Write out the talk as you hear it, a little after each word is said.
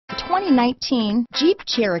2019 Jeep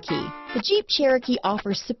Cherokee. The Jeep Cherokee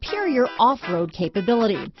offers superior off-road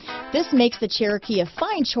capability. This makes the Cherokee a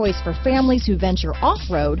fine choice for families who venture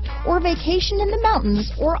off-road or vacation in the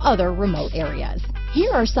mountains or other remote areas.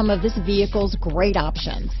 Here are some of this vehicle's great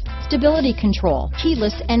options: stability control,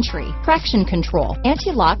 keyless entry, traction control,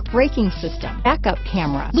 anti-lock braking system, backup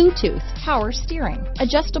camera, Bluetooth, power steering,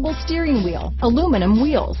 adjustable steering wheel, aluminum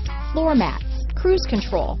wheels, floor mats, cruise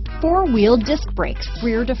control, four-wheel disc brakes,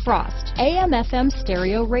 rear defrost, AM/FM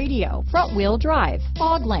stereo radio, front-wheel drive,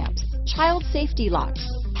 fog lamps, child safety locks,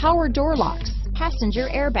 power door locks, passenger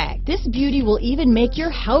airbag. This beauty will even make your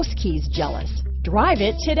house keys jealous. Drive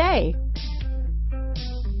it today.